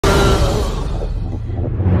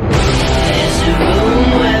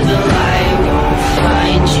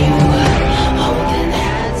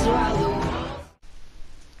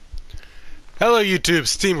Hello YouTube,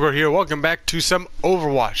 Steamcore here. Welcome back to some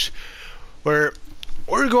Overwatch, where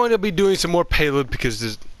we're going to be doing some more payload because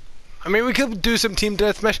there's, we could do some team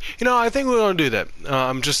deathmatch. You know, I think we're going to do that.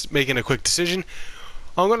 I'm just making a quick decision.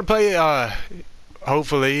 I'm going to play,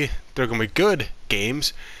 hopefully, they're going to be good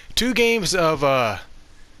games. 2 games of, the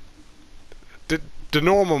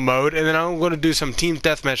normal mode, and then I'm going to do some team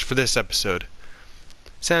deathmatch for this episode.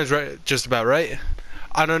 Sounds right, just about right.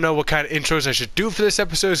 I don't know what kind of intros I should do for this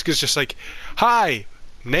episode. It's just like, hi,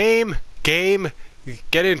 name, game,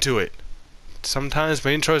 get into it. Sometimes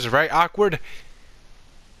my intros are very awkward,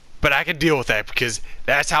 but I can deal with that because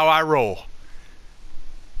that's how I roll.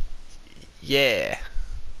 Yeah.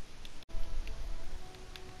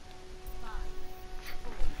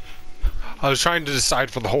 I was trying to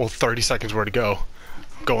decide for the whole 30 seconds where to go.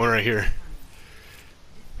 I'm going right here.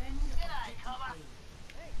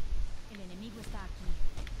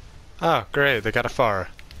 Oh, great, they got a far.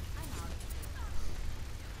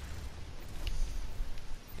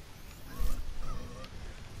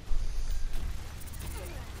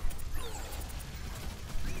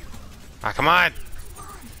 Ah, come on!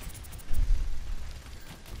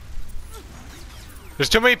 There's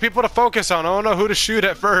too many people to focus on. I don't know who to shoot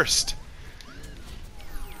at first.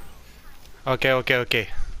 Okay.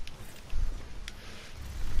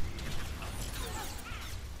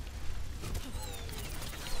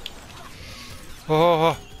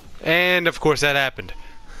 Oh, and of course that happened.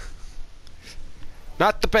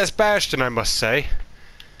 Not the best Bastion, I must say.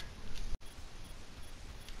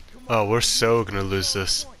 Oh, we're so gonna lose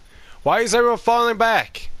this. Why is everyone falling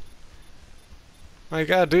back? I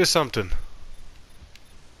gotta do something.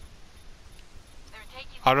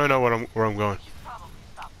 I don't know where I'm going.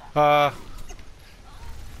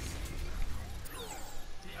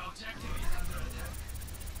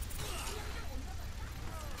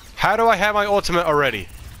 How do I have my ultimate already?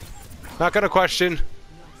 Not gonna question,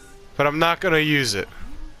 but I'm not gonna use it.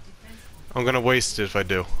 I'm gonna waste it if I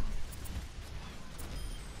do.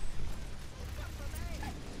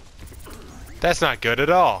 That's not good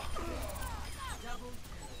at all.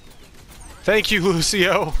 Thank you,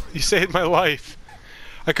 Lucio. You saved my life.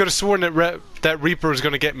 I could have sworn that that Reaper was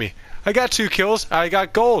gonna get me. I got 2 kills. I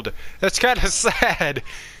got gold. That's kind of sad.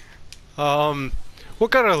 We're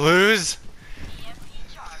gonna lose.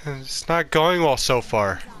 It's not going well so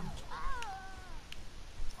far.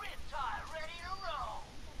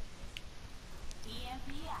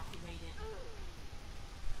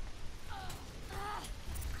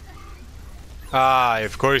 Ah,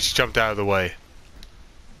 of course he jumped out of the way.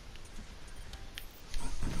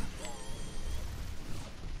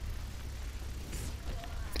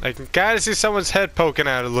 I can kinda see someone's head poking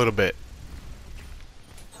out a little bit.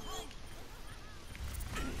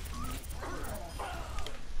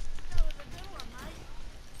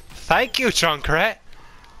 Thank you, Junkrat.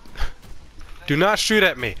 Do not shoot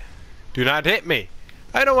at me. Do not hit me.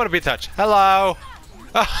 I don't want to be touched. Hello.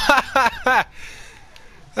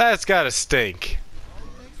 That's gotta stink.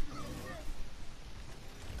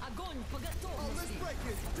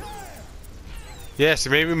 Yes,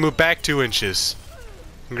 you made me move back 2 inches.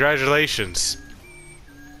 Congratulations.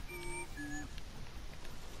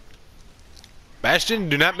 Bastion,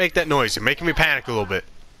 do not make that noise. You're making me panic a little bit.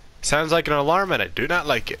 Sounds like an alarm and I do not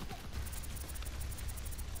like it.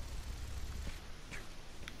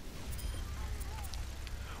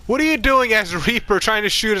 What are you doing as a Reaper trying to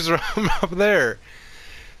shoot us from up there?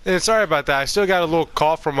 And sorry about that. I still got a little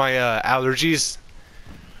cough from my allergies.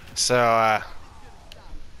 So,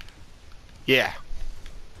 yeah.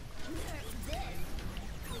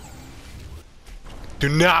 Do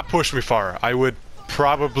not push me far. I would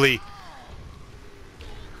probably...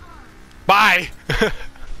 Bye!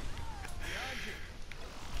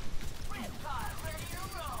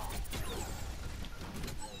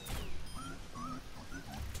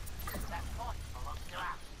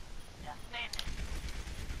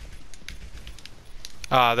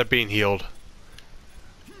 Ah, they're being healed.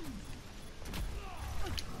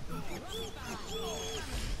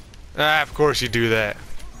 Ah, of course you do that.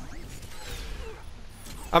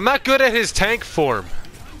 I'm not good at his tank form.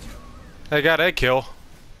 I got a kill.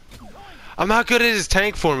 I'm not good at his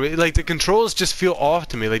tank form. Like, the controls just feel off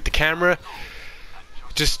to me. Like, the camera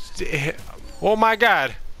just... Oh my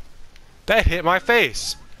god. That hit my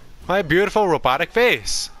face. My beautiful robotic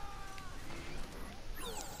face.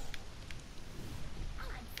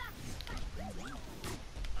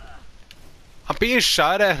 I'm being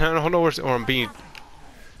shot at, I don't know where, or I'm being...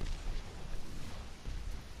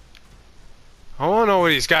 I don't know where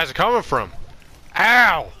these guys are coming from.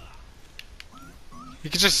 Ow! You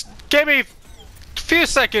can just give me a few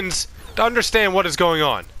seconds to understand what is going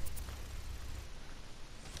on.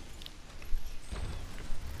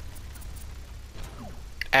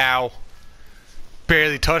 Ow.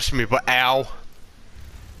 Barely touched me, but ow.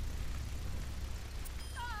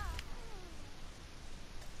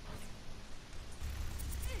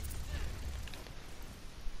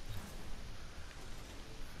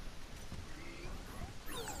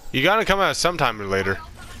 You gotta come out sometime or later.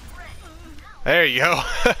 There you go.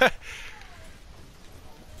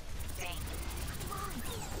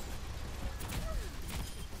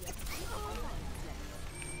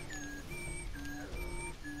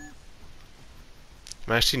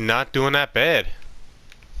 I'm actually not doing that bad.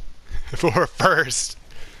 For a first.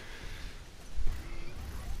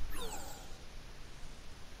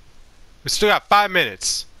 We still got 5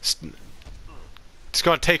 minutes. It's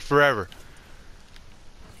gonna take forever.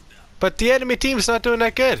 But the enemy team's not doing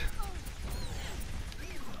that good.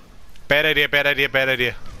 Bad idea, bad idea, bad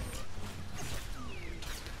idea.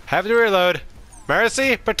 Have to reload.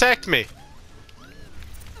 Mercy, protect me.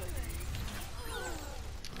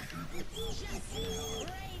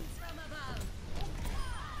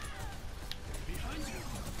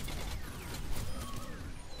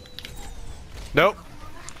 Nope.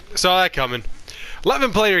 Saw that coming.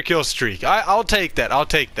 11 player kill streak. I'll take that. I'll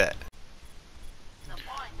take that.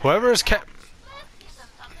 Whoever is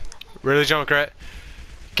really, Junkrat?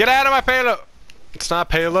 Get out of my payload! It's not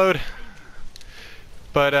payload.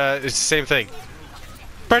 But it's the same thing.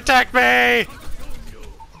 Protect me!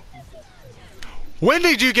 When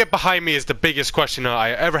did you get behind me is the biggest question I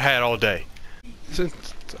ever had all day.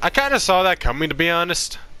 I kind of saw that coming, to be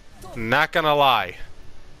honest. Not gonna lie.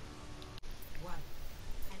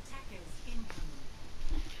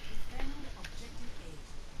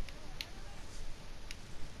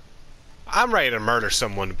 I'm ready to murder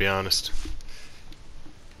someone, to be honest.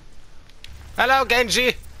 Hello,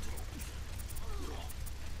 Genji!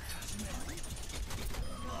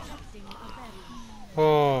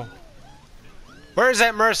 Oh. Where's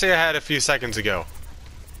that Mercy I had a few seconds ago?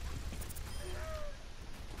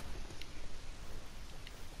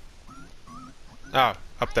 Oh,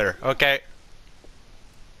 up there. Okay.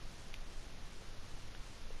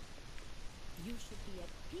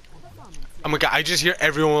 Oh my god, I just hear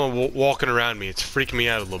everyone walking around me. It's freaking me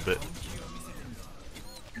out a little bit.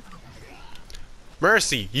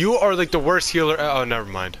 Mercy, you are like the worst healer. Oh, never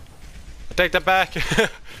mind. I take that back.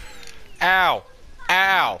 Ow.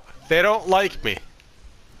 Ow. They don't like me.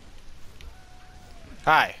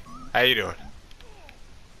 Hi. How you doing?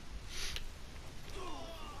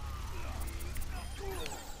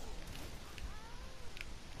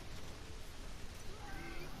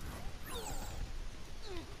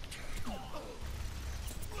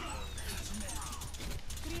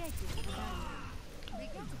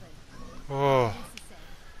 Oh.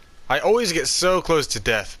 I always get so close to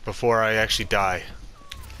death before I actually die.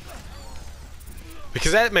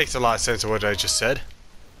 Because that makes a lot of sense of what I just said.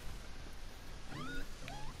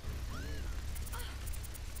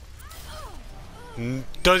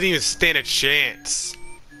 Doesn't even stand a chance.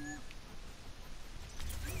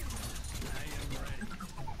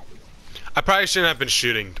 I probably shouldn't have been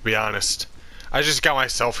shooting, to be honest. I just got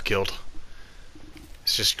myself killed.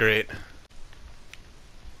 It's just great.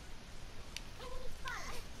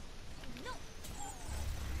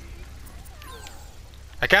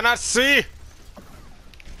 I cannot see!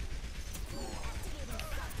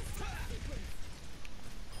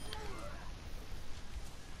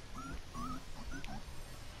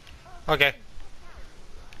 Okay.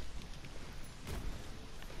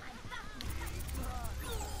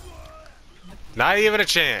 Not even a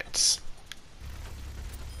chance.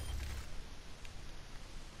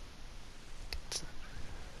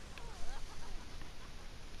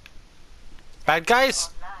 Bad guys?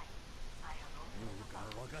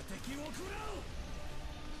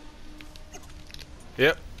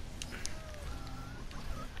 Yep.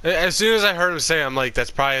 As soon as I heard him say it, I'm like, that's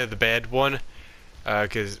probably the bad one.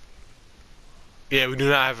 Cause yeah, we do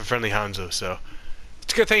not have a friendly Hanzo, so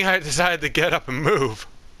it's a good thing I decided to get up and move.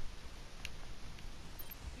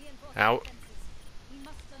 Out. You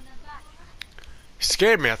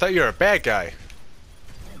scared me. I thought you were a bad guy.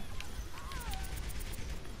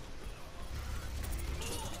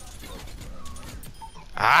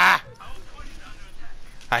 Ah!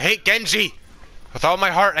 I hate Genji! With all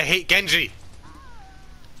my heart, I hate Genji!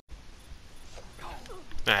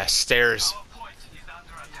 Ah, stairs.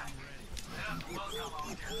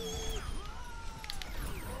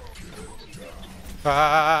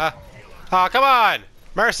 Ah! Ah, come on!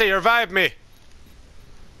 Mercy, revive me!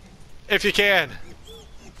 If you can.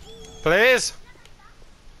 Please?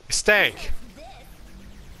 Stank.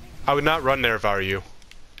 I would not run there if I were you.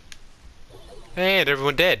 And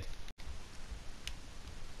everyone dead.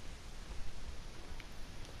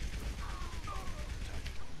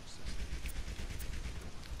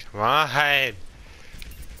 Come on.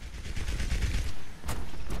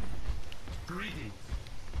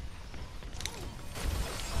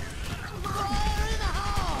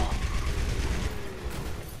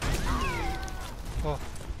 Oh.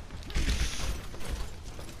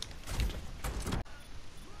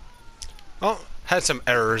 Oh, had some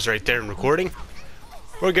errors right there in recording.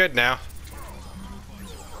 We're good now.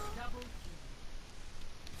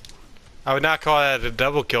 I would not call that a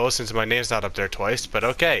double kill since my name's not up there twice, but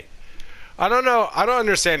okay. I don't know. I don't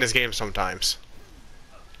understand this game sometimes.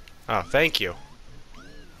 Oh, thank you. Get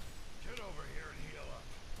over here and heal up.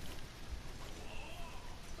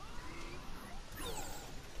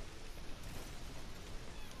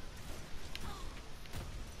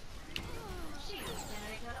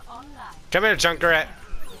 Come here, Junkrat.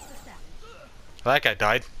 That guy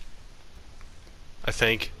died. I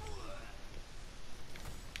think.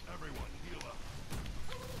 Everyone heal up.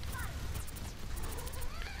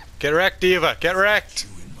 Get wrecked, Diva. Get wrecked.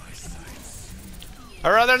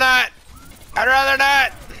 I'd rather not. I'd rather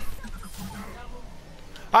not.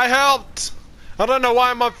 I helped. I don't know why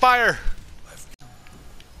I'm on fire.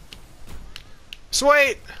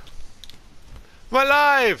 Sweet. I'm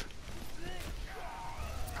alive.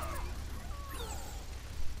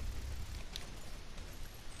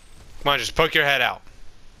 Come on, just poke your head out.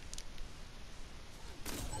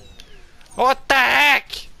 What the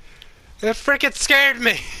heck? It freaking scared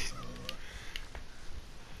me.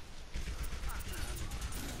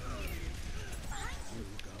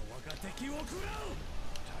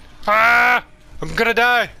 Ah! I'm gonna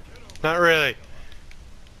die. Not really.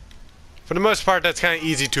 For the most part, that's kind of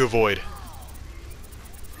easy to avoid.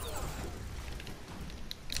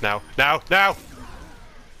 No, no, no!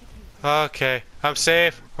 Okay, I'm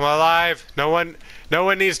safe. I'm alive. No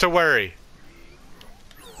one needs to worry.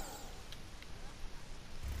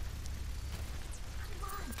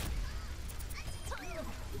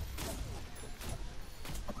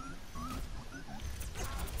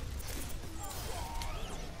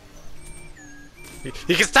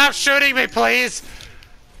 You can stop shooting me, please!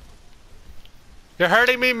 You're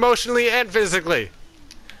hurting me emotionally and physically.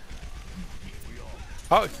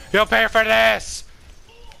 Oh, you'll pay for this!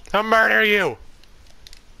 I'll murder you!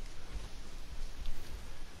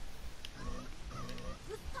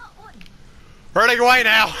 Running away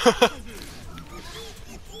now!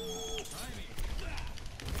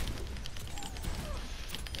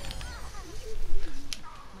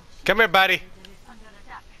 Come here, buddy.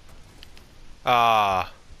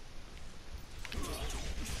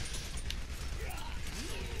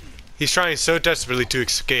 He's trying so desperately to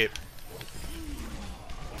escape.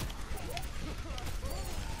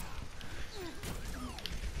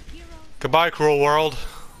 Goodbye, cruel world.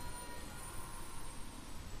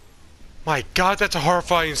 My god, that's a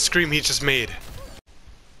horrifying scream he just made.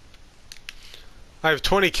 I have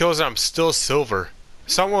 20 kills and I'm still silver.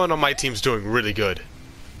 Someone on my team's doing really good.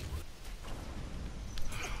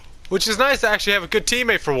 Which is nice to actually have a good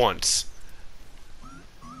teammate for once.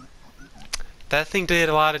 That thing did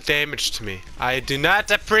a lot of damage to me. I do not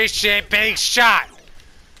appreciate being shot!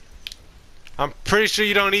 I'm pretty sure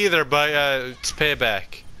you don't either, but it's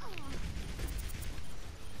payback.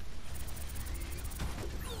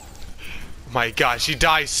 My gosh, he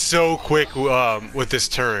dies so quick with this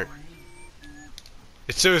turret.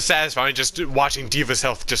 It's so satisfying just watching Diva's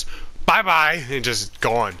health just bye-bye and just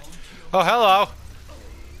gone. Oh, hello!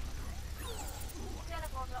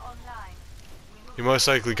 You're most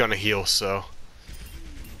likely gonna heal, so...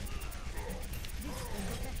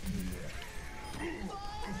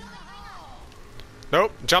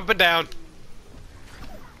 Nope, jumping down.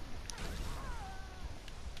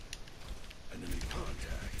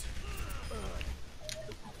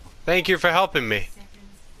 Thank you for helping me.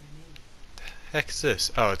 The heck is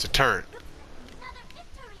this? Oh, it's a turret.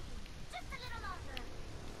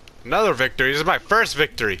 Another victory? This is my first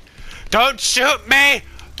victory. Don't shoot me!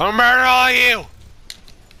 I'll murder all of you!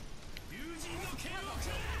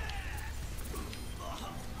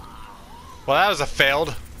 Well, that was a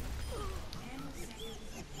failed.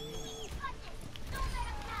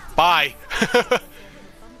 Bye.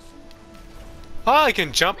 Oh, I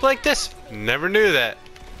can jump like this? Never knew that.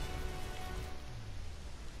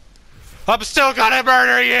 I'm still gonna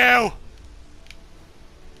murder you!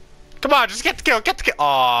 Come on, just get the kill, get the kill.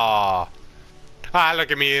 Aww. Ah,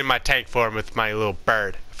 look at me in my tank form with my little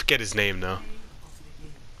bird. I forget his name though.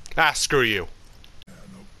 Ah, screw you.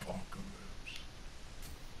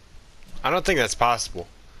 I don't think that's possible.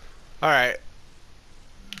 Alright.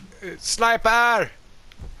 Sniper!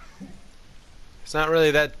 It's not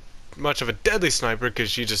really that much of a deadly sniper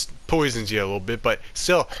because she just poisons you a little bit, but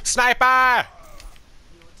still, sniper!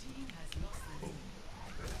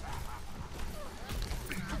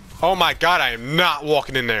 Oh my god, I am not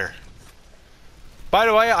walking in there. By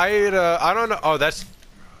the way, I don't know. Oh, that's...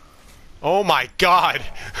 Oh my god.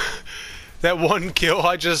 That one kill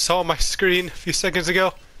I just saw on my screen a few seconds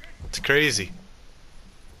ago. It's crazy.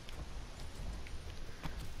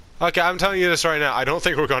 Okay, I'm telling you this right now. I don't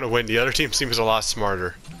think we're going to win. The other team seems a lot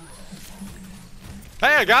smarter.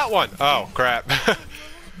 Hey, I got one! Oh, crap.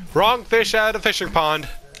 Wrong fish out of the fishing pond.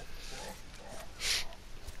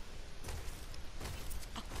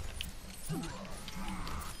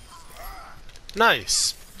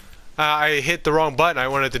 Nice. I hit the wrong button. I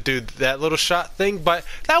wanted to do that little shot thing, but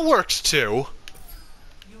that works too.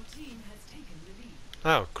 Your team has taken the lead.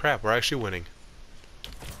 Oh, crap. We're actually winning.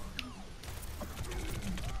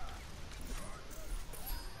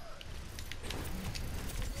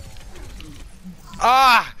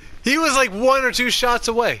 Ah! He was like 1 or 2 shots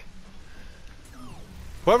away.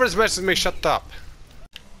 Whoever's messaging me, shut up.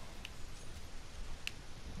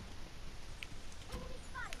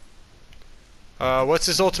 What's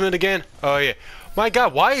his ultimate again? Oh yeah. My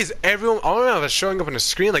god, why is everyone... I don't know if it's showing up on the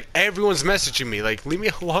screen, like everyone's messaging me. Like, leave me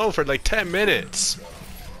alone for like 10 minutes.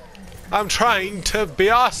 I'm trying to be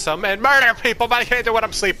awesome and murder people, but I can't do it when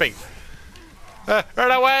I'm sleeping. Run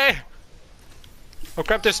away! I'll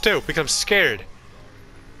grab this too, because I'm scared.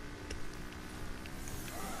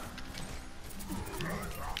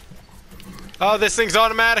 Oh, this thing's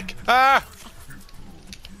automatic. Ah!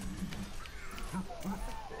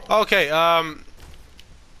 Okay,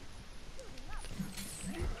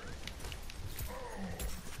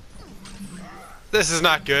 this is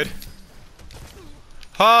not good.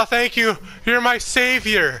 Oh, thank you. You're my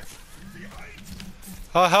savior.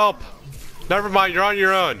 Oh, help. Never mind, you're on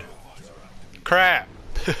your own. Crap.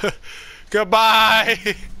 Goodbye.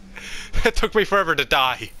 It took me forever to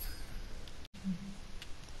die.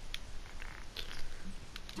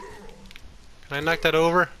 Can I knock that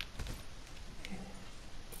over?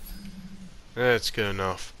 That's good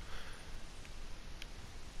enough.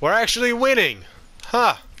 We're actually winning.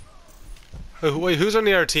 Huh. Wait, who's on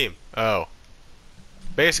the other team? Oh.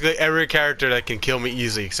 Basically every character that can kill me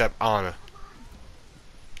easily except Anna.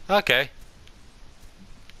 Okay.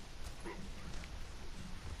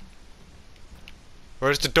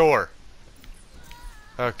 Where's the door?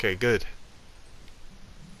 Okay, good.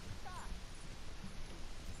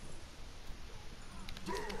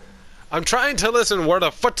 I'm trying to listen where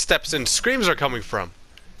the footsteps and screams are coming from.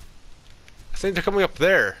 I think they're coming up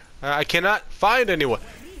there. I cannot find anyone.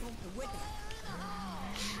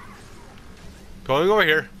 Going over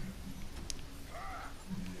here.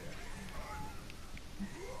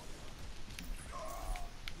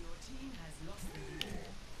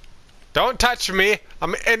 Don't touch me.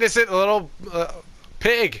 I'm an innocent little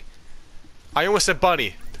pig. I almost said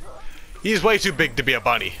bunny. He's way too big to be a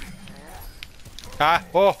bunny. Ah,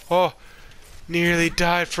 oh. Nearly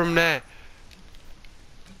died from that.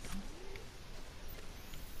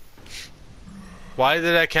 Why did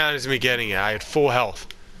that count as me getting it? I had full health.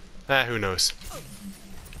 Ah, who knows.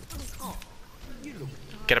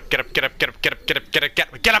 Get up, get up, get up, get up, get up, get up, get up, get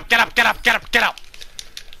up, get up, get up, get up, get up, get up.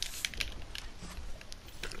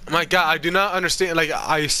 My god, I do not understand. Like,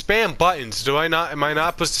 I spam buttons. Do I not? Am I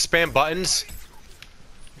not supposed to spam buttons?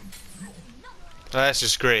 Oh, that's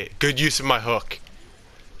just great. Good use of my hook.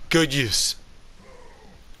 Good use.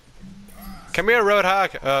 Come here,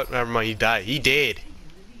 Roadhog. Oh, never mind. He died. He dead.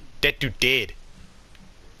 That dude dead.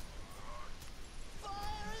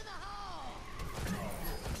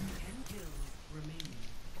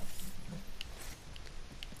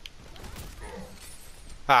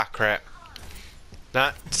 Ah, crap.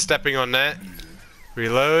 Not stepping on that.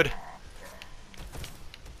 Reload.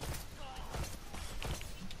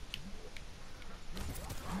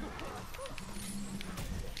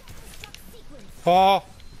 Oh.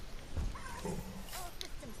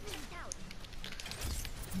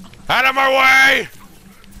 Out of my way!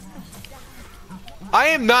 I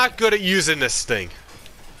am not good at using this thing.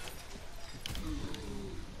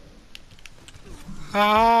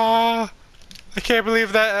 Ah, I can't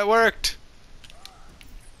believe that it worked.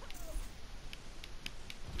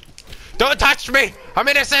 Don't touch me! I'm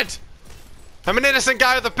innocent! I'm an innocent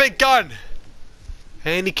guy with a big gun!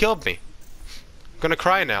 And he killed me. I'm gonna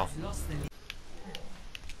cry now.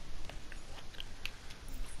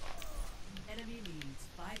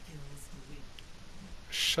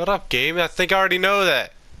 Shut up, game. I think I already know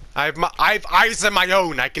that. I've eyes of my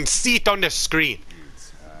own. I can see it on the screen.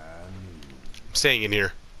 I'm staying in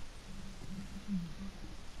here.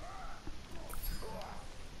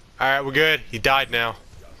 Alright, we're good. He died now.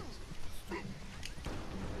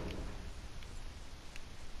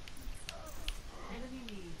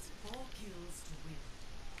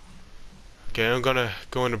 Okay, I'm gonna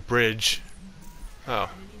go in the bridge. Oh,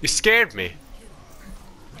 you scared me.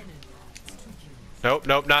 Nope,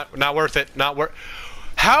 nope, not worth it. Not worth.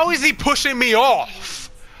 How is he pushing me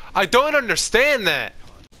off? I don't understand that.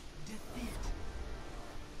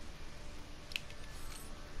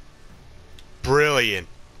 Brilliant.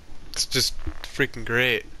 It's just freaking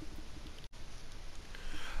great.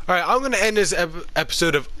 Alright, I'm going to end this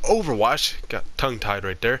episode of Overwatch. Got tongue-tied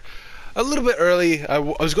right there. A little bit early. I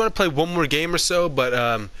was going to play one more game or so,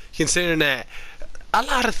 but considering that a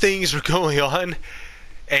lot of things were going on,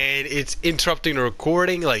 and it's interrupting the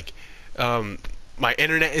recording, like, my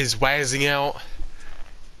internet is wazzing out.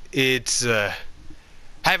 It's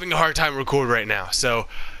having a hard time recording right now. So,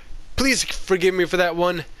 please forgive me for that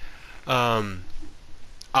one.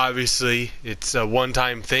 Obviously, it's a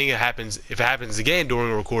one-time thing. It happens. If it happens again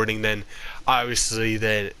during a recording, then obviously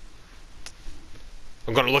then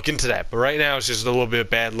I'm gonna look into that. But right now, it's just a little bit of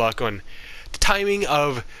bad luck on the timing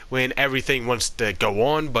of when everything wants to go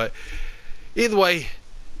on. But either way,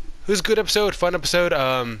 it was a good episode, fun episode.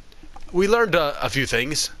 We learned a few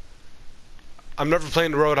things. I'm never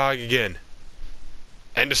playing the Roadhog again.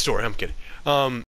 End of story. I'm kidding.